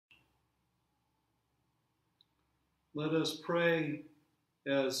Let us pray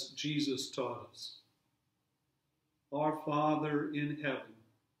as Jesus taught us. Our Father in heaven,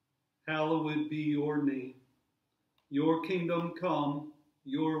 hallowed be your name. Your kingdom come,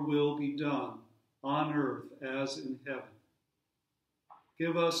 your will be done, on earth as in heaven.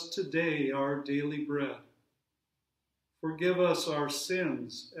 Give us today our daily bread. Forgive us our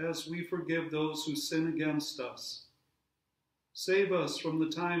sins as we forgive those who sin against us. Save us from the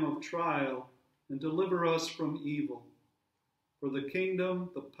time of trial and deliver us from evil. For the kingdom,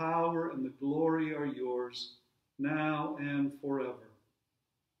 the power, and the glory are yours, now and forever.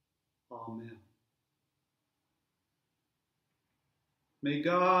 Amen. May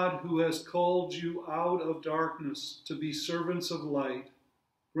God, who has called you out of darkness to be servants of light,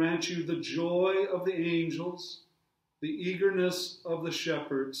 grant you the joy of the angels, the eagerness of the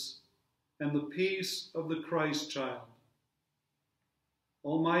shepherds, and the peace of the Christ child.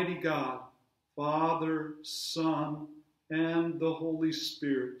 Almighty God, Father, Son, and the Holy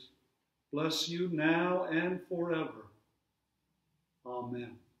Spirit, bless you now and forever.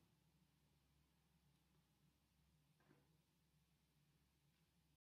 Amen.